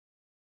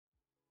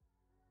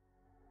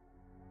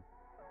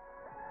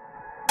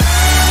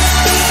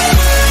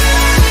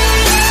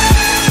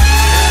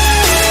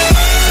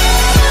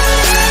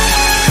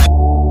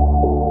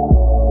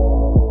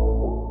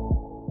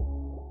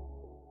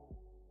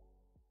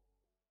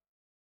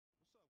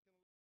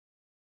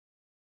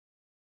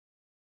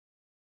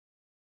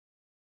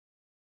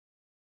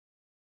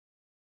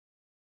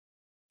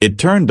It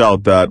turned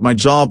out that my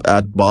job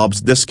at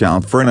Bob's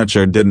Discount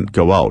Furniture didn't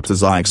go out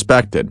as I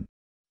expected.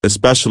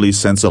 Especially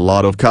since a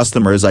lot of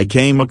customers I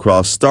came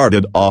across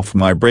started off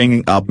by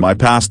bringing up my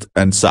past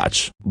and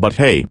such. But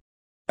hey,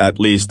 at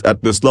least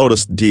at this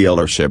Lotus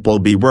dealership I'll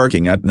be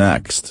working at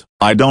next,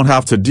 I don't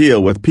have to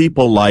deal with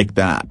people like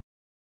that.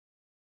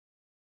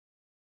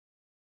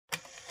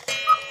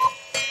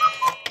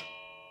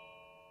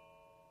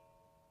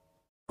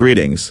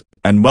 Greetings,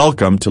 and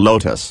welcome to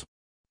Lotus,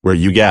 where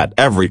you get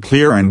every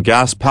clear and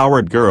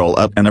gas-powered girl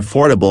at an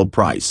affordable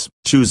price.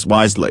 Choose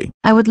wisely.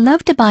 I would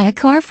love to buy a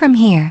car from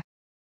here.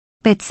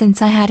 But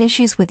since I had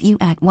issues with you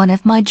at one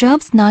of my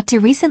jobs not too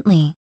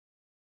recently,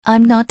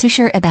 I'm not too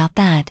sure about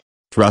that.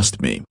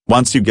 Trust me,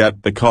 once you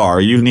get the car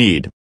you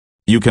need,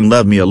 you can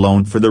leave me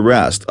alone for the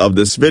rest of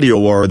this video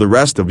or the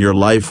rest of your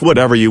life,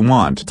 whatever you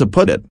want to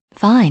put it.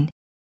 Fine.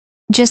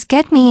 Just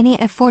get me any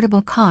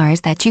affordable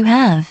cars that you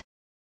have.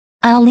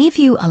 I'll leave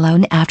you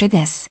alone after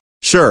this.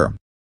 Sure.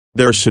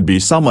 There should be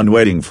someone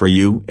waiting for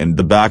you in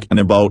the back in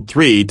about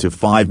 3 to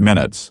 5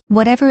 minutes.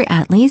 Whatever,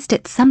 at least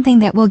it's something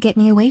that will get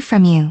me away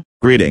from you.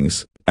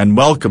 Greetings, and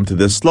welcome to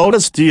this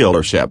Lotus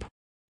dealership,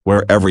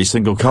 where every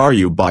single car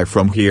you buy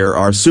from here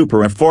are super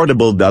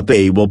affordable that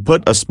they will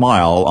put a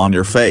smile on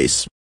your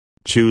face.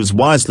 Choose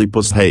wisely,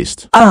 post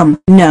haste.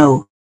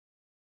 No.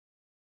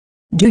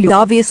 Do you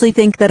obviously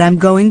think that I'm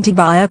going to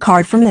buy a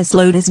car from this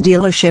Lotus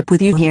dealership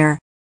with you here?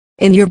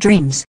 In your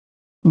dreams?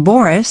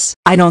 Boris,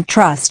 I don't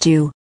trust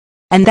you.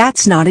 And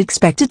that's not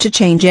expected to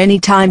change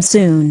anytime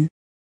soon.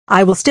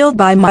 I will still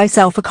buy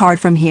myself a car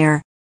from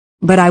here.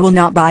 But I will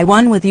not buy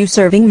one with you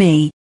serving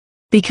me.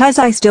 Because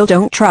I still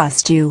don't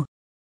trust you.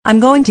 I'm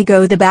going to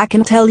go the back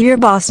and tell your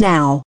boss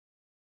now.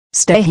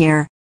 Stay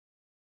here.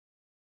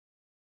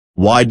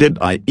 Why did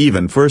I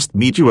even first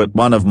meet you at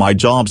one of my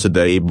jobs a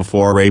day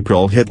before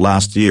April hit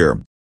last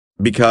year?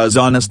 Because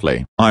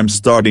honestly, I'm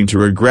starting to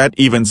regret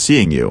even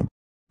seeing you.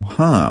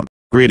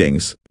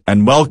 Greetings,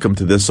 and welcome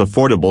to this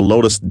affordable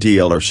Lotus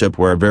dealership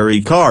where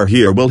every car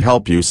here will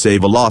help you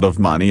save a lot of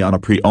money on a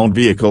pre-owned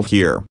vehicle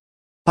here.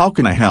 How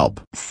can I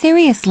help?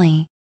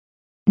 Seriously?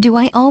 Do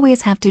I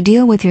always have to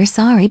deal with your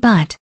sorry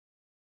butt?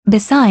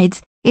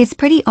 Besides, it's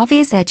pretty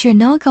obvious that you're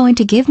not going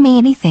to give me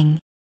anything.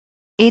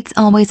 It's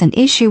always an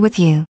issue with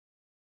you.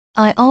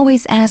 I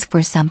always ask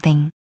for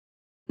something.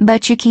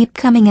 But you keep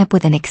coming up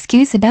with an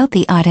excuse about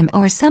the item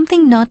or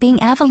something not being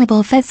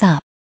available. Fess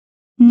up.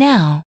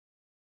 Now.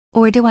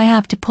 Or do I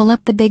have to pull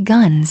up the big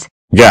guns?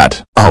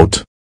 Get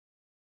out.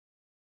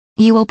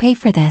 You will pay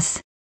for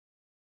this.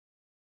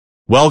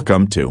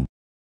 Welcome to.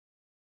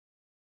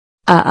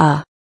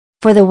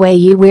 For the way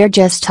you were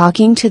just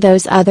talking to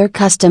those other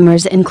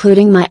customers,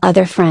 including my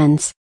other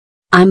friends.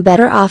 I'm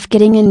better off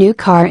getting a new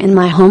car in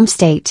my home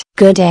state.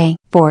 Good day,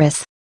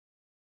 Boris.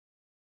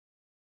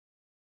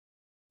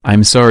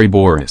 I'm sorry,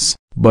 Boris,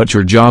 but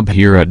your job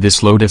here at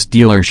this Lotus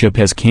dealership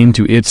has came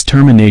to its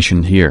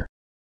termination here.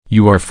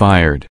 You are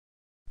fired.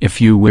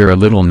 If you were a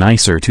little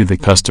nicer to the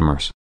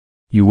customers,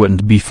 you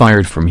wouldn't be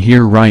fired from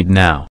here right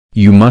now.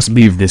 You must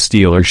leave this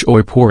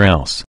dealership or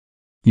else.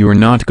 You're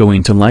not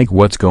going to like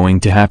what's going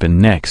to happen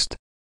next.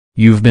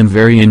 You've been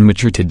very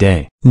immature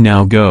today.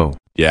 Now go.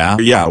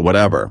 Yeah,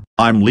 whatever.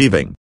 I'm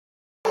leaving.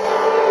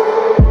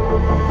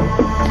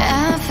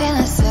 I'm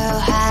feeling so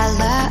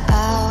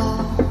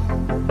hollow.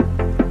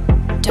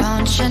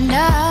 Don't you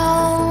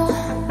know?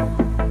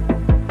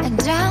 And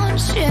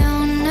don't you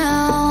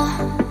know?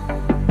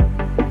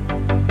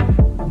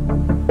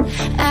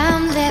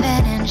 I'm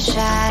living in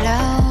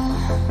shadow.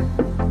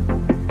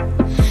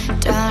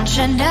 Don't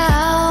you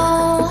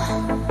know?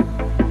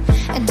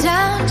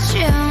 Don't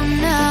you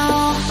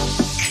know?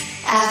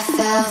 I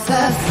fell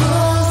for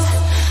fool's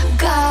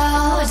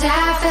gold. I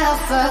fell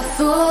for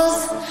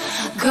fool's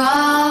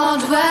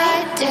gold.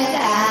 What did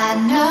I